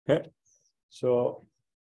Okay, so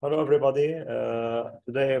hello everybody.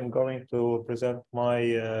 Today I'm going to present my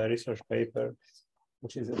research paper,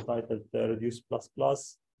 which is entitled Reduce++,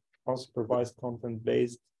 Unsupervised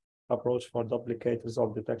Content-Based Approach for Duplicate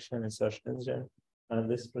Result Detection in Search Engine. And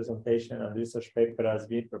this presentation and research paper has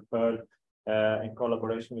been prepared in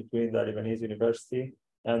collaboration between the Lebanese University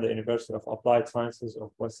and the University of Applied Sciences of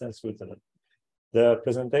Western Switzerland. The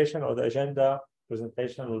presentation or the agenda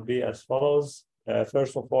presentation will be as follows.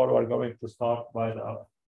 First of all, we're going to start by the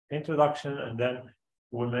introduction, and then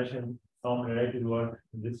we'll mention some related work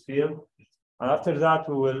in this field. And after that,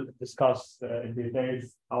 we will discuss in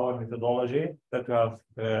details our methodology that we have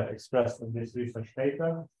expressed in this research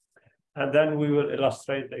paper. And then we will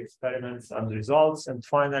illustrate the experiments and results. And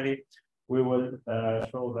finally, we will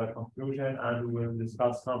show the conclusion, and we will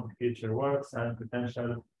discuss some future works and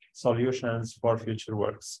potential solutions for future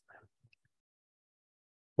works.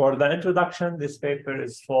 For the introduction, this paper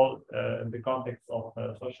is full in the context of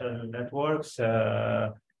social networks,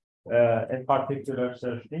 in particular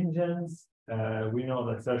search engines. We know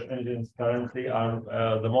that search engines currently are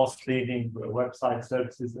the most leading website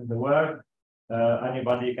services in the world.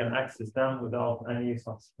 Anybody can access them without any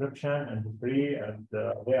subscription and free, and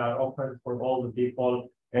they are open for all the people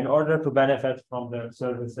in order to benefit from their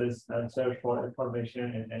services and search for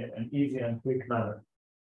information in an easy and quick manner.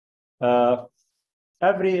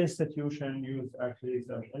 Every institution uses actually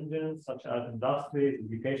search engines, such as industries,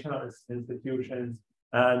 educational institutions,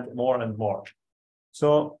 and more.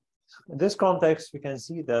 So in this context, we can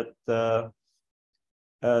see that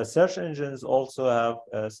search engines also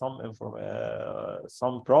have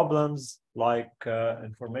some problems, like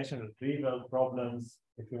information retrieval problems,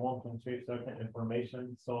 if you want to retrieve certain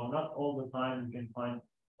information. So not all the time we can find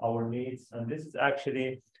our needs, and this is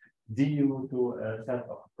actually due to a set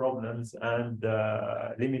of problems and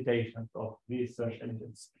limitations of these search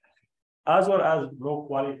engines, as well as low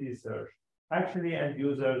quality search. Actually, end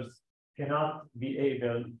users cannot be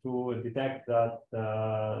able to detect that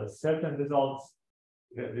certain results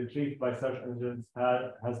retrieved by search engines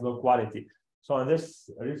has low quality. So in this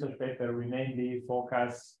research paper, we mainly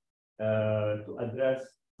focus to address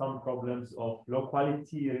some problems of low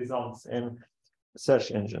quality results in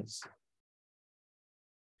search engines.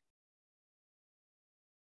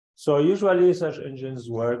 So usually search engines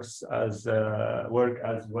work as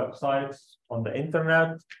websites on the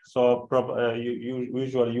internet. So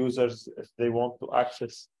usual users, if they want to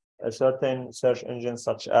access a certain search engine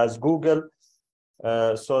such as Google,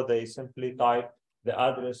 so they simply type the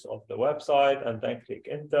address of the website and then click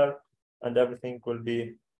enter, and everything will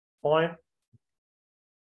be fine.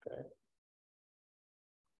 Okay.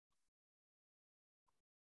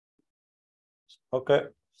 Okay.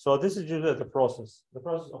 So this is usually the process. The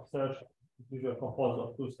process of search is usually composed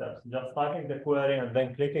of two steps: just typing the query and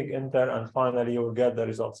then clicking enter, and finally you will get the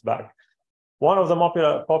results back. One of the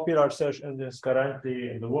popular search engines currently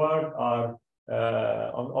in the world are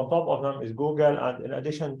on top of them is Google, and in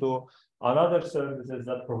addition to another services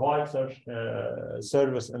that provide search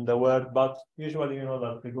service in the world, but usually you know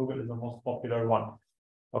that Google is the most popular one.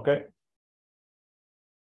 Okay.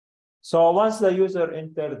 So once the user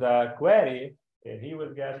enters the query, he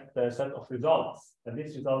will get a set of results, and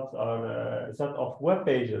these results are a set of web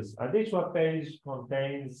pages, and each web page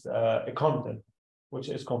contains a content, which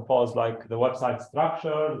is composed like the website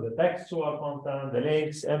structure, the textual content, the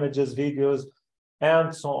links, images, videos,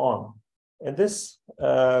 and so on. In this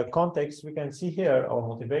context, we can see here our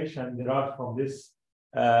motivation derived from this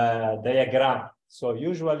diagram. So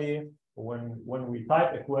usually when we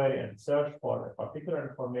type a query and search for a particular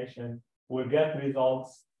information, we'll get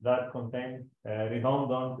results that contain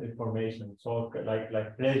redundant information. So like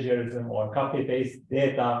plagiarism or copy-paste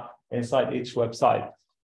data inside each website.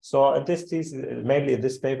 So in this thesis, mainly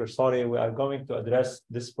this paper, sorry, we are going to address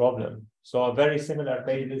this problem. So very similar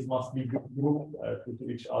pages must be grouped to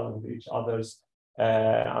each other's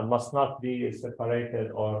and must not be separated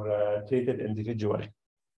or treated individually.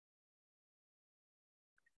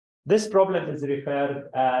 This problem is referred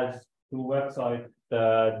as to website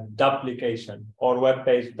duplication or web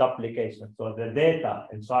page duplication. So the data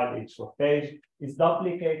inside each web page is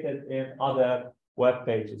duplicated in other web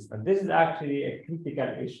pages. And this is actually a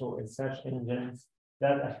critical issue in search engines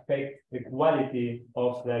that affect the quality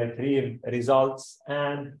of the retrieved results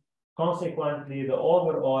and consequently the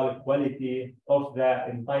overall quality of the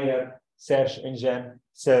entire search engine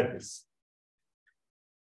service.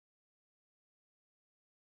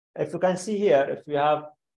 If you can see here, if we have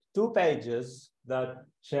two pages that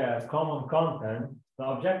share common content, the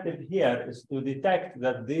objective here is to detect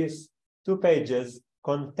that these two pages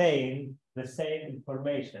contain the same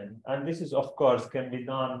information. And this is, of course, can be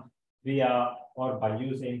done via or by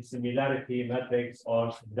using similarity metrics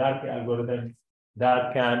or similarity algorithms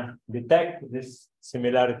that can detect this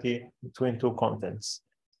similarity between two contents.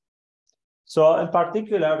 So in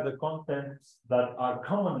particular, the contents that are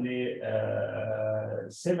commonly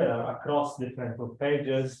similar across different web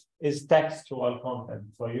pages is textual content.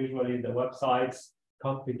 So usually the websites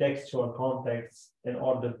copy textual contexts in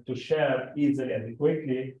order to share easily and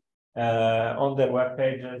quickly on their web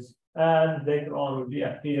pages, and later on will be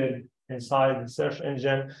appeared inside the search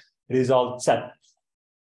engine result set.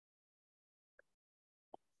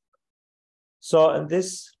 So in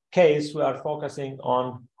this case, we are focusing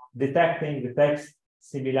on detecting the text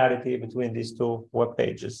similarity between these two web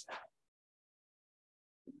pages.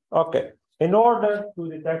 Okay, in order to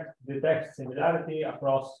detect the text similarity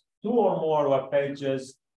across two or more web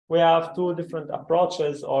pages, we have two different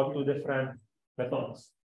approaches or two different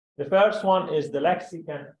methods. The first one is the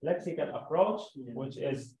lexical approach, which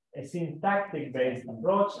is a syntactic-based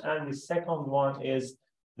approach, and the second one is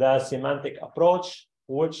the semantic approach,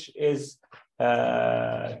 which is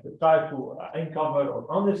to try to uncover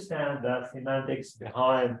or understand the semantics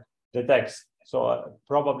behind the text. So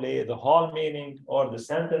probably the whole meaning or the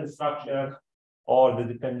sentence structure or the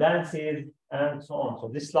dependencies and so on. So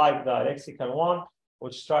this is like the lexical one,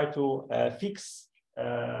 which try to fix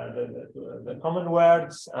the common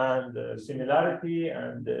words and similarity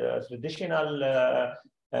and traditional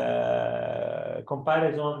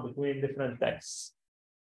comparison between different texts.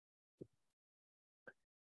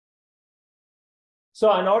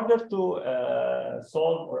 So in order to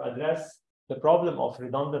solve or address the problem of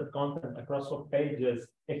redundant content across web pages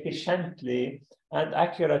efficiently and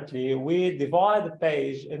accurately, we divide the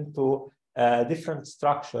page into different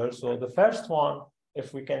structures. So the first one,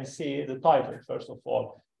 if we can see the title, first of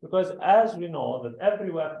all, because as we know that every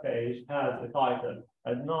web page has a title,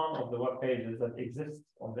 and none of the web pages that exist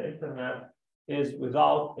on the internet is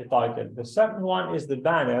without a title. The second one is the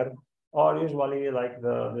banner, or usually like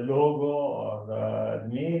the logo or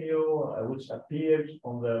the menu, which appears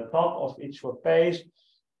on the top of each web page.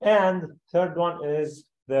 And third one is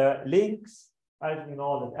the links. As you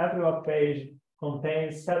know, that every web page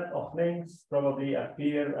contains set of links, probably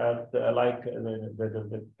appear at like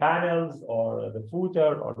the panels or the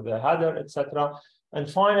footer or the header, etc. And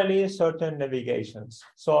finally, certain navigations.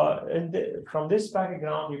 So from this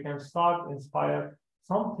background, you can start inspire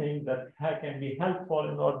something that can be helpful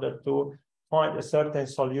in order to find a certain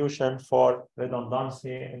solution for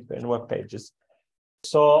redundancy in web pages.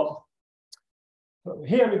 So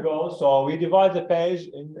here we go. So we divide the page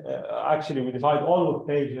in, actually we divide all the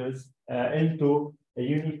pages into a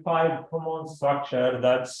unified common structure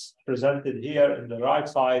that's presented here in the right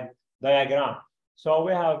side diagram. So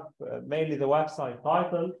we have mainly the website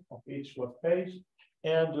title of each web page,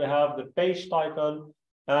 and we have the page title,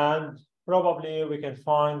 and probably we can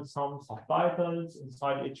find some subtitles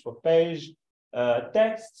inside each web page,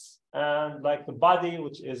 texts, and like the body,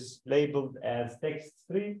 which is labeled as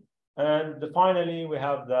text3. And finally, we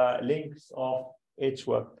have the links of each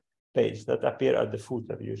web page that appear at the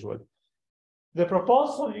footer usually. The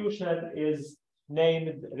proposed solution is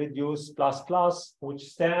named Reduce++,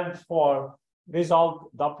 which stands for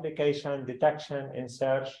Result Duplication Detection in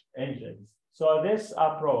Search Engines. So this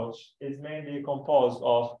approach is mainly composed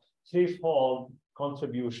of threefold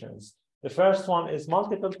contributions. The first one is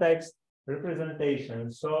multiple text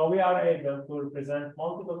representation. So we are able to represent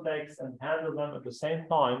multiple texts and handle them at the same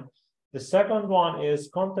time. The second one is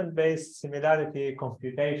content-based similarity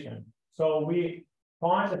computation. So we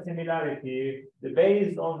find a similarity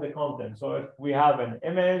based on the content. So if we have an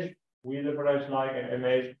image, we leverage like an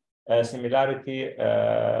image similarity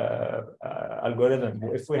algorithm.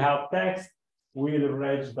 If we have text, we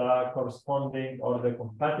leverage the corresponding or the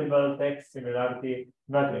compatible text similarity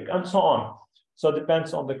metric, and so on. So it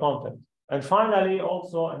depends on the content. And finally,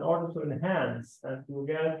 also, in order to enhance and to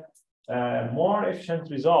get more efficient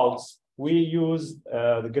results, we use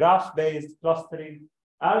the graph-based clustering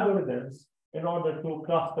algorithms in order to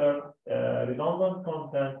cluster redundant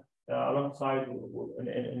content alongside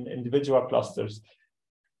in individual clusters.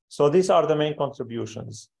 So these are the main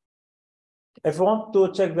contributions. If you want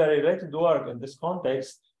to check the related work in this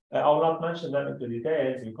context, I will not mention them into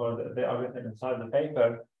details because they are written inside the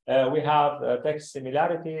paper. We have text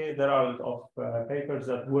similarity. There are a lot of papers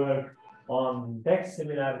that work on text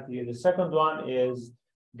similarity. The second one is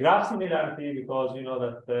graph similarity, because you know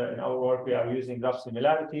that in our work we are using graph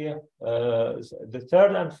similarity. The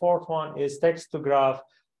third and fourth one is text to graph,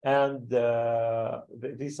 and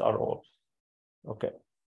these are all. Okay.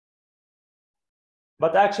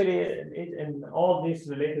 But actually, in all this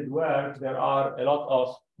related work, there are a lot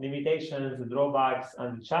of limitations, drawbacks,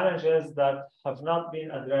 and challenges that have not been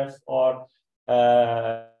addressed or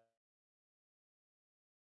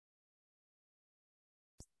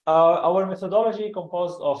our methodology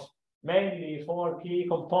composed of mainly 4 key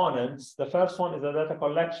components. The first one is the data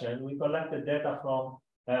collection. We collected data from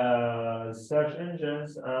search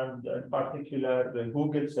engines, and in particular the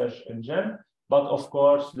Google search engine. But of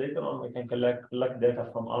course, later on we can collect data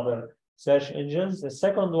from other search engines. The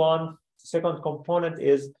second component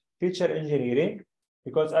is feature engineering,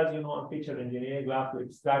 because as you know, in feature engineering, we have to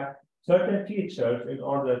extract certain features in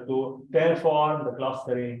order to perform the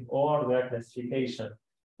clustering or the classification.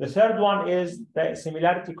 The third one is the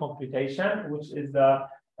similarity computation, which is the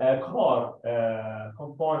core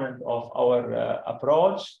component of our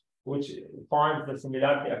approach, which finds the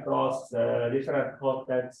similarity across different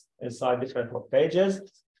contexts inside different web pages.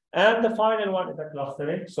 And the final one is the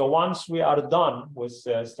clustering. So once we are done with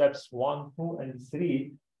steps 1, 2, and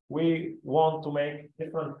 3, we want to make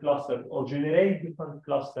different clusters or generate different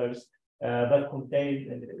clusters that contain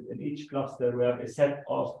in each cluster we have a set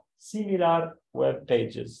of similar web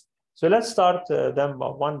pages. So let's start them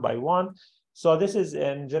one by one. So this is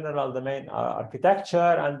in general the main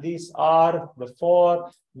architecture, and these are the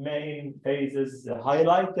 4 main phases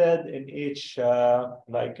highlighted in each,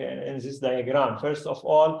 like in this diagram. First of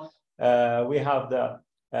all, we have the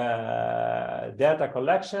data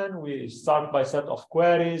collection. We start by set of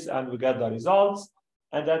queries and we get the results,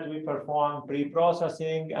 and then we perform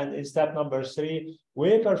pre-processing. And in step number 3,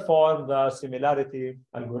 we perform the similarity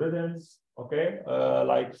algorithms. Okay,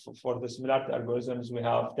 like for the similarity algorithms, we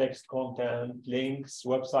have text content, links,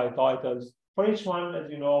 website titles. For each one, as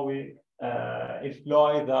you know, we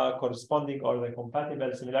employ the corresponding or the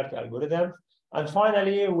compatible similarity algorithm. And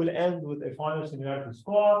finally, we'll end with a final similarity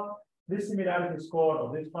score. This similarity score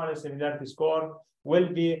or this final similarity score will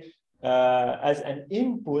be as an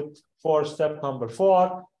input for step number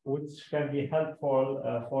 4, which can be helpful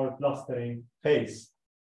for clustering phase.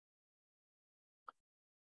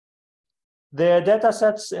 The data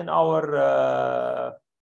sets in our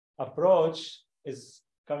approach is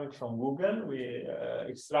coming from Google. We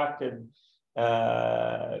extracted,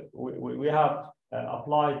 we have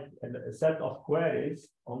applied a set of queries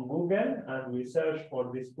on Google, and we search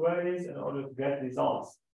for these queries in order to get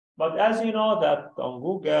results. But as you know that on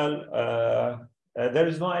Google, there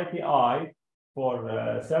is no API for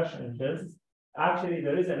search engines. Actually,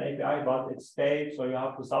 there is an API, but it's paid, so you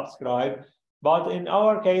have to subscribe. But in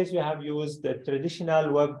our case, we have used the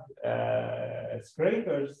traditional web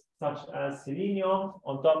scrapers, such as Selenium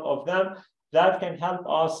on top of them, that can help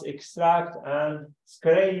us extract and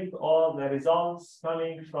scrape all the results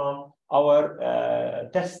coming from our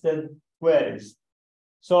tested queries.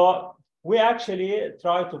 So we actually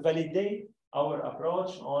try to validate our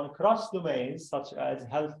approach on cross domains, such as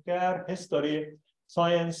healthcare, history,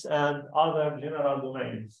 science, and other general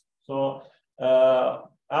domains. So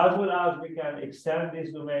as well as we can extend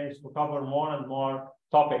these domains to cover more and more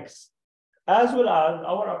topics. As well as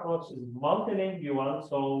our approach is multilingual,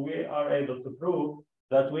 so we are able to prove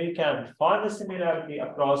that we can find a similarity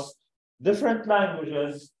across different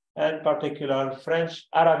languages, in particular French,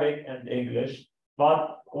 Arabic, and English.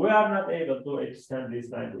 But we are not able to extend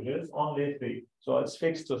these languages, only 3. So it's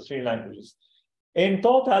fixed to 3 languages. In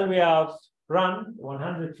total, we have run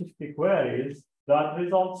 150 queries that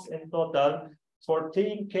results in total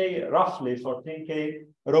 14K, roughly 14K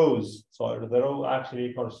rows. So the row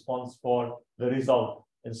actually corresponds for the result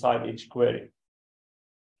inside each query.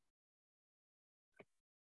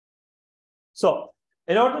 So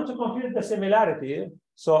in order to compute the similarity,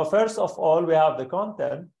 so first of all, we have the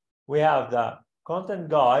content, we have the content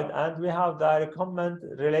guide, and we have the comment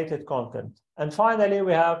related content. And finally,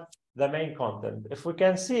 we have the main content. If we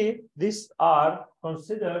can see, these are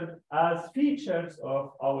considered as features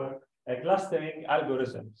of our clustering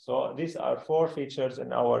algorithm. So these are 4 features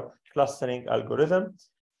in our clustering algorithm.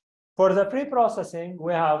 For the pre-processing,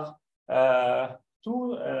 we have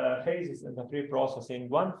 2 phases in the pre-processing,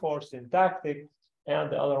 one for syntactic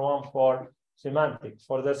and the other one for semantic.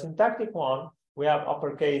 For the syntactic one, we have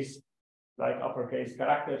uppercase, like uppercase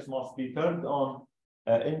characters must be turned on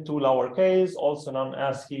into lowercase, also known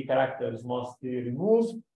as key characters must be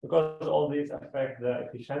removed, because all these affect the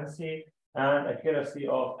efficiency and accuracy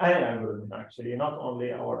of any algorithm, actually, not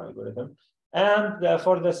only our algorithm. And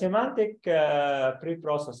for the semantic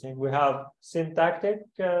pre-processing, we have syntactic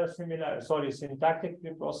syntactic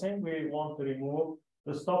pre-processing. We want to remove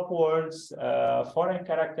the stop words. Foreign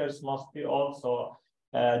characters must be also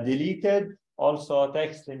deleted. also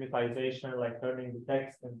text lemmatization, like turning the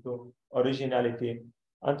text into originality,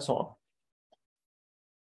 and so on.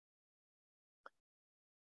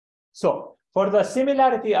 So for the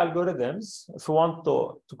similarity algorithms, if we want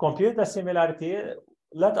to compute the similarity,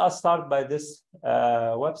 let us start by this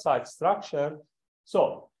website structure.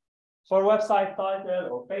 So for website title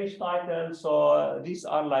or page title, so these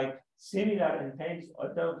are like similar in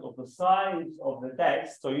terms of the size of the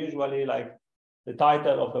text. So usually like the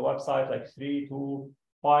title of the website, like 3 to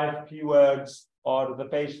 5 keywords, or the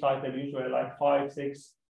page title usually like 5,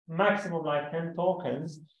 6, maximum like 10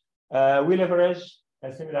 tokens. We leverage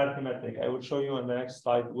a similarity metric. I will show you on the next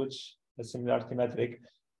slide which the similarity metric.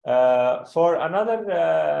 For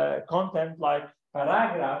another content like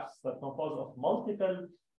paragraphs that compose of multiple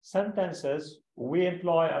sentences, we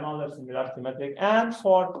employ another similarity metric. And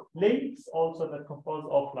for links also that compose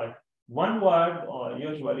of like one word, or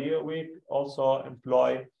usually we also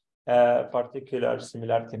employ a particular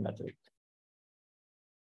similarity metric.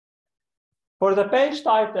 For the page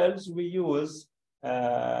titles, we use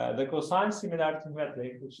the cosine similarity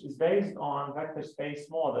metric, which is based on vector space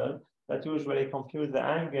model that usually compute the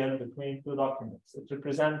angle between two documents. It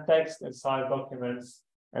represents text inside documents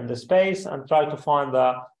and the space, and try to find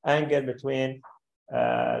the angle between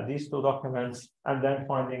these two documents, and then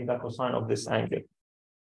finding the cosine of this angle.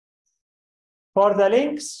 For the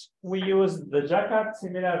links, we use the Jacquard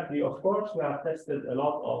similarity. Of course, we have tested a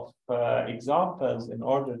lot of examples in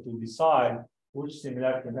order to decide which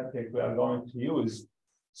similarity metric we are going to use.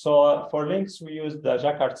 So for links, we use the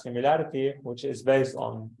Jacquard similarity, which is based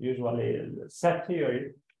on usually set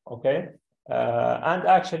theory, okay? And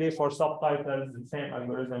actually for subtitles, the same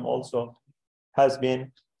algorithm also has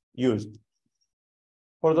been used.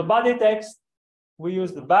 For the body text, we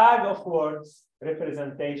use the bag of words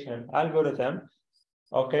representation algorithm,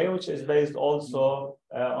 okay, which is based also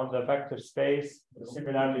on the vector space,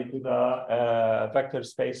 similarly to the vector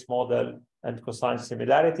space model and cosine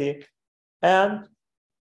similarity. And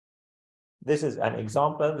this is an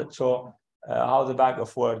example that shows how the bag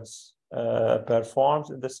of words performs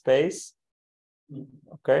in the space,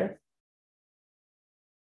 okay.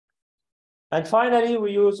 And finally,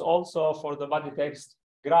 we use also for the body text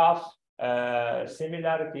graph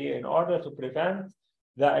similarity in order to prevent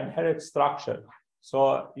the inherent structure.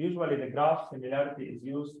 So usually the graph similarity is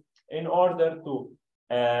used in order to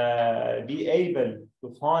be able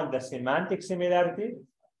to find the semantic similarity,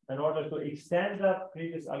 in order to extend the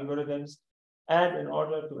previous algorithms, and in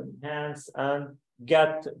order to enhance and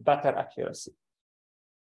get better accuracy.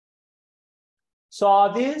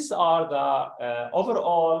 So these are the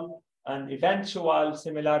overall and eventual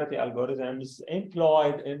similarity algorithms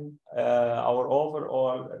employed in our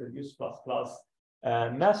overall reduced plus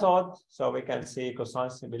method. So we can see cosine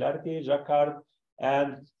similarity, Jacquard,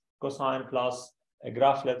 and cosine plus a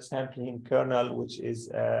graphlet sampling kernel, which is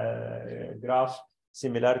a graph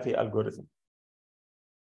similarity algorithm.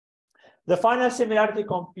 The final similarity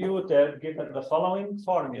computed given the following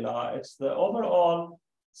formula. It's the overall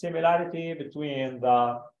similarity between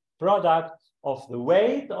the product of the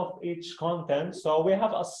weight of each content. So we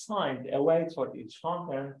have assigned a weight for each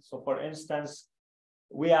content. So for instance,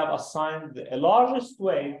 we have assigned a largest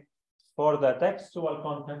weight for the textual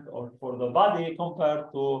content or for the body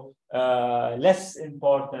compared to less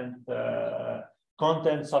important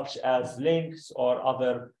content such as links or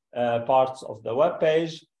other parts of the web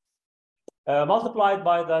page, multiplied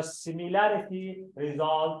by the similarity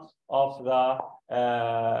result of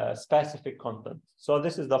the specific content. So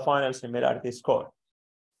this is the final similarity score.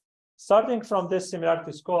 Starting from this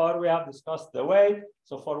similarity score, we have discussed the weight.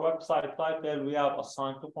 So for website title, we have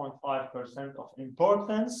assigned 2.5% of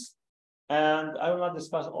importance. And I will not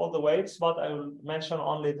discuss all the weights, but I will mention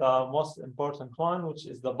only the most important one, which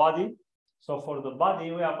is the body. So for the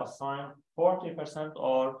body, we have assigned 40%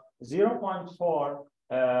 or 0.4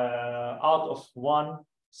 out of 1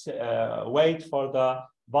 weight for the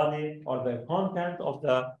body or the content of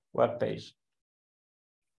the web page.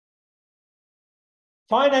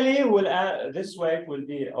 Finally, this weight will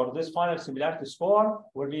be, or this final similarity score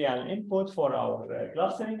will be an input for our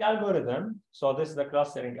clustering algorithm. So this is the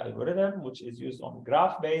clustering algorithm, which is used on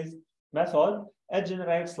graph-based method. It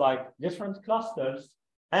generates like different clusters,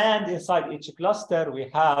 and inside each cluster, we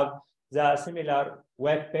have the similar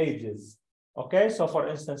web pages. Okay, so for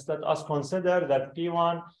instance, let us consider that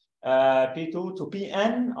P1, P2 to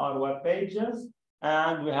Pn are web pages,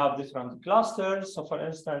 and we have different clusters. So for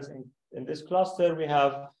instance, in this cluster, we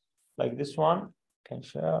have like this one. Can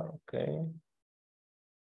share, okay.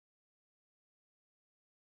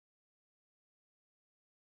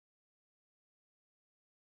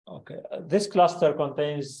 Okay, this cluster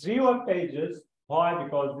contains 3 web pages. Why?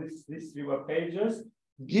 Because these 3 web pages,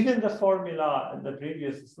 given the formula in the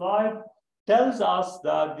previous slide, tells us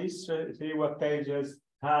that these 3 web pages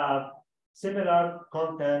have similar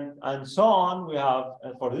content and so on. We have,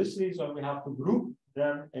 for this reason, we have to group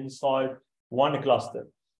them inside one cluster.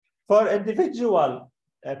 For individual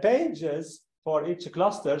pages for each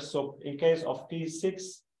cluster, so in case of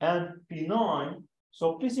P6 and P9,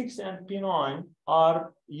 so P6 and P9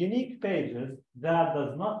 are unique pages that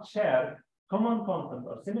does not share common content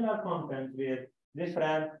or similar content with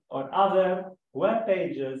different or other web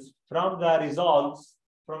pages from the results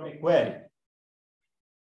from a query.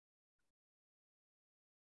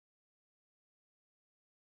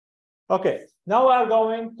 Okay, now I'm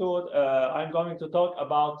going to talk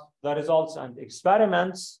about the results and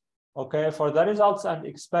experiments. Okay, for the results and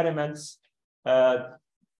experiments,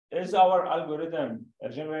 is our algorithm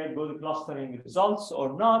generate good clustering results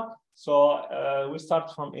or not? So we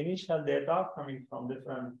start from initial data coming from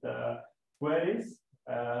different queries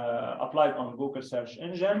applied on Google search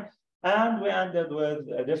engine, and we ended with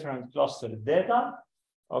different clustered data.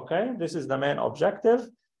 Okay, this is the main objective.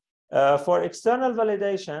 For external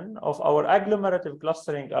validation of our agglomerative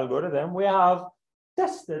clustering algorithm, we have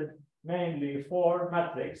tested mainly 4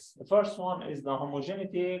 metrics. The first one is the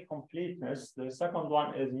homogeneity, completeness. The second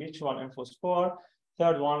one is mutual info score.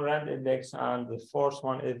 Third one, rand index, and the fourth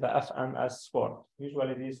one is the FMS score.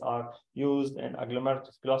 Usually these are used in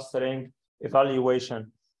agglomerative clustering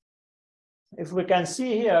evaluation. If we can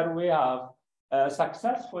see here, we have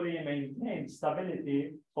successfully maintained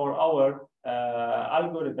stability for our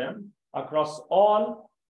algorithm across all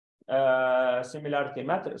similarity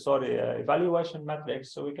metrics, evaluation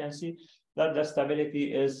metrics. So we can see that the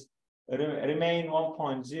stability is remain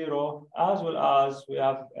 1.0, as well as we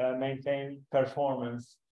have maintained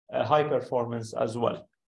performance, high performance as well.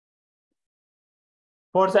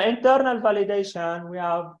 For the internal validation, we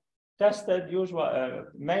have tested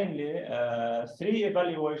mainly 3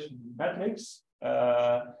 evaluation metrics: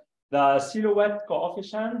 the silhouette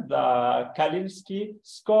coefficient, the Calinski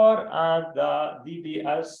score, and the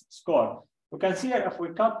DBS score. We can see here if we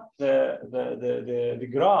cut the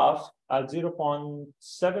graph at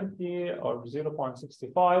 0.70 or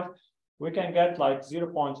 0.65, we can get like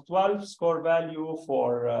 0.12 score value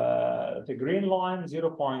for the green line,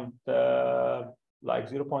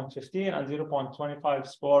 0.15 and 0.25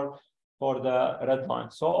 score for the red line.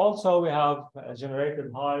 So also we have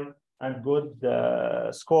generated high and good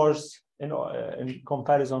scores in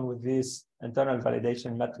comparison with these internal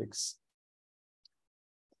validation metrics.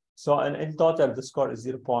 So in total, the score is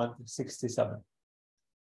 0.67.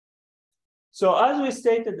 So as we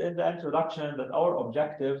stated in the introduction, that our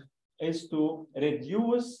objective is to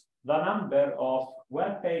reduce the number of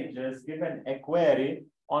web pages given a query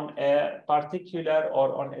on a particular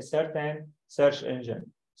or on a certain search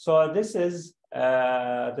engine. So this is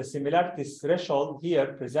the similarity threshold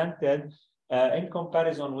here presented in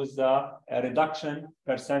comparison with the reduction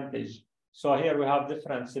percentage. So here we have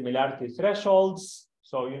different similarity thresholds.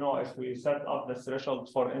 So, you know, if we set up the threshold,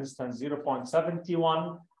 for instance,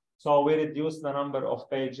 0.71, so we reduce the number of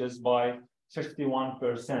pages by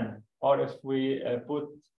 51%. Or if we put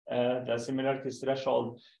the similarity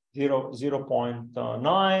threshold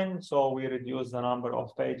 0.9, so we reduce the number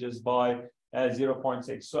of pages by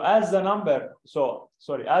 0.6. So as the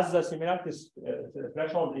as the similarity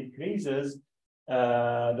threshold increases,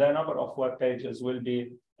 the number of web pages will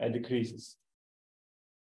be decreases.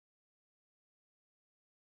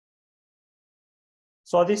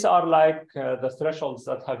 So these are like the thresholds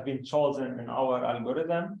that have been chosen in our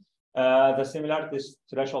algorithm. The similarity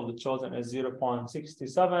threshold chosen is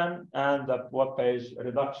 0.67, and the web page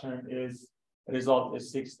reduction result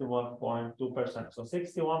is 61.2%. So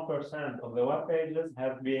 61% of the web pages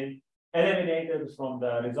have been eliminated from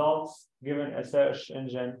the results given a search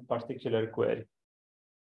engine particular query.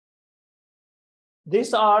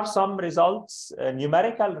 These are some results,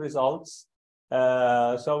 numerical results.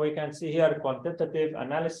 So we can see here quantitative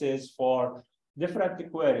analysis for different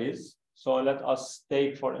queries. So let us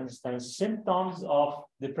take, for instance, symptoms of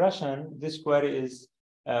depression. This query is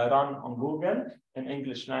run on Google in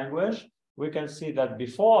English language. We can see that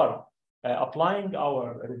before applying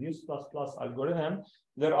our reduced plus algorithm,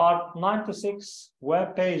 there are 96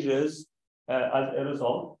 web pages as a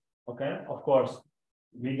result. Okay, of course,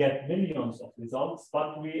 we get millions of results,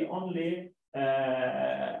 but we only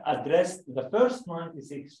addressed the first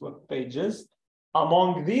 96 web pages.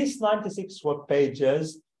 Among these 96 web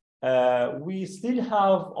pages, we still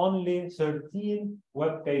have only 13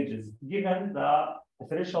 web pages, given the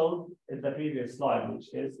threshold in the previous slide,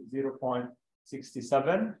 which is 0.67.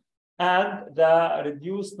 67, and the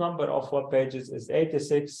reduced number of web pages is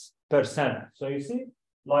 86%. So you see,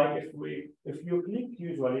 like if you click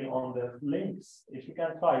usually on the links, if you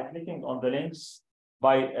can try clicking on the links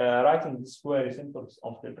by writing this query syntax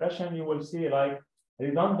of depression, you will see like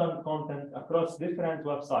redundant content across different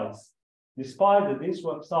websites, despite that these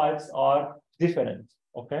websites are different.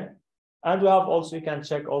 Okay, and we have also, you can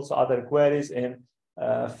check also other queries in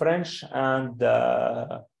French and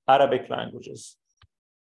Arabic languages.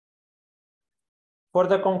 For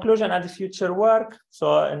the conclusion and the future work,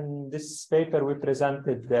 so in this paper we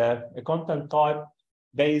presented a content type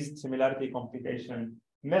based similarity computation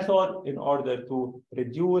method in order to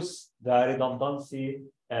reduce the redundancy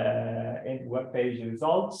in web page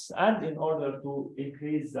results and in order to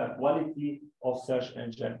increase the quality of search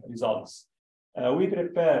engine results. We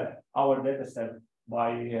prepare our data set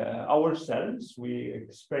by ourselves. We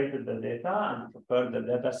exploited the data and prepared the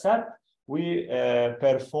data set. We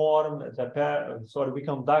we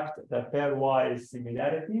conduct the pairwise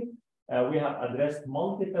similarity. We have addressed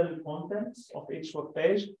multiple contents of each web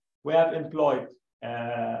page. We have employed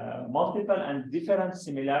multiple and different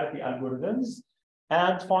similarity algorithms.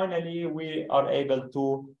 And finally, we are able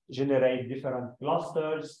to generate different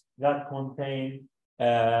clusters that contain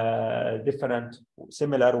different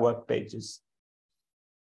similar web pages.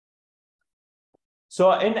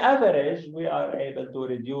 So in average, we are able to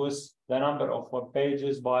reduce the number of web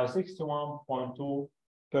pages by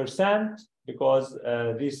 61.2% because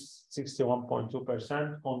this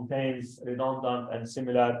 61.2% contains redundant and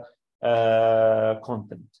similar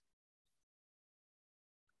content.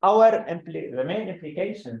 The main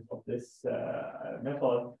implications of this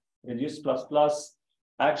method, reduce plus,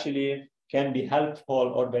 actually can be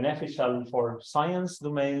helpful or beneficial for science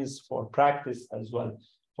domains, for practice as well.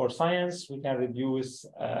 For science, we can reduce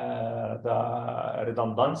the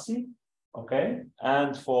redundancy, okay?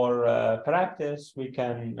 And for practice, we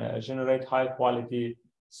can generate high quality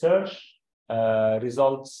search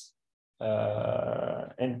results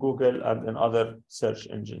in Google and in other search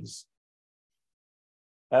engines.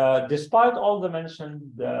 Despite all the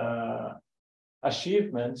mentioned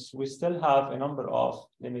achievements, we still have a number of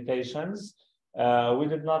limitations. We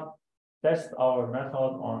did not test our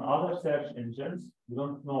method on other search engines. We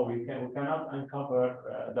don't know, we cannot uncover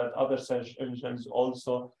that other search engines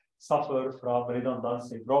also suffer from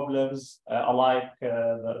redundancy problems, unlike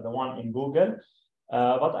the one in Google.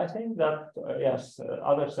 But I think that, yes,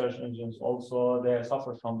 other search engines also, they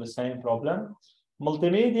suffer from the same problem.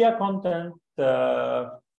 Multimedia content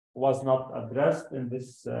was not addressed in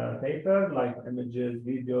this paper, like images,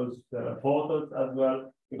 videos, photos as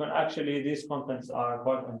well. Because actually these contents are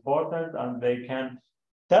quite important and they can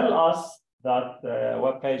tell us that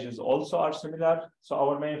web pages also are similar. So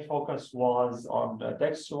our main focus was on the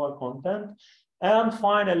textual content. And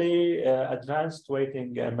finally, advanced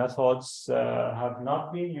weighting methods have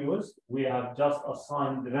not been used. We have just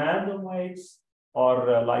assigned random weights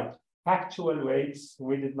or like factual weights.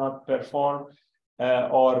 We did not perform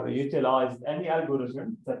or utilize any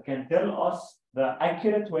algorithm that can tell us the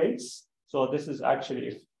accurate weights. So this is actually,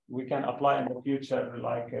 if we can apply in the future,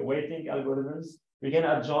 like weighting algorithms, we can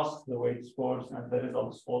adjust the weight scores and the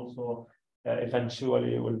results also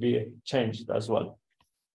eventually will be changed as well.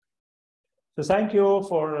 So thank you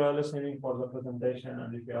for listening for the presentation.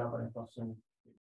 And if you have any questions,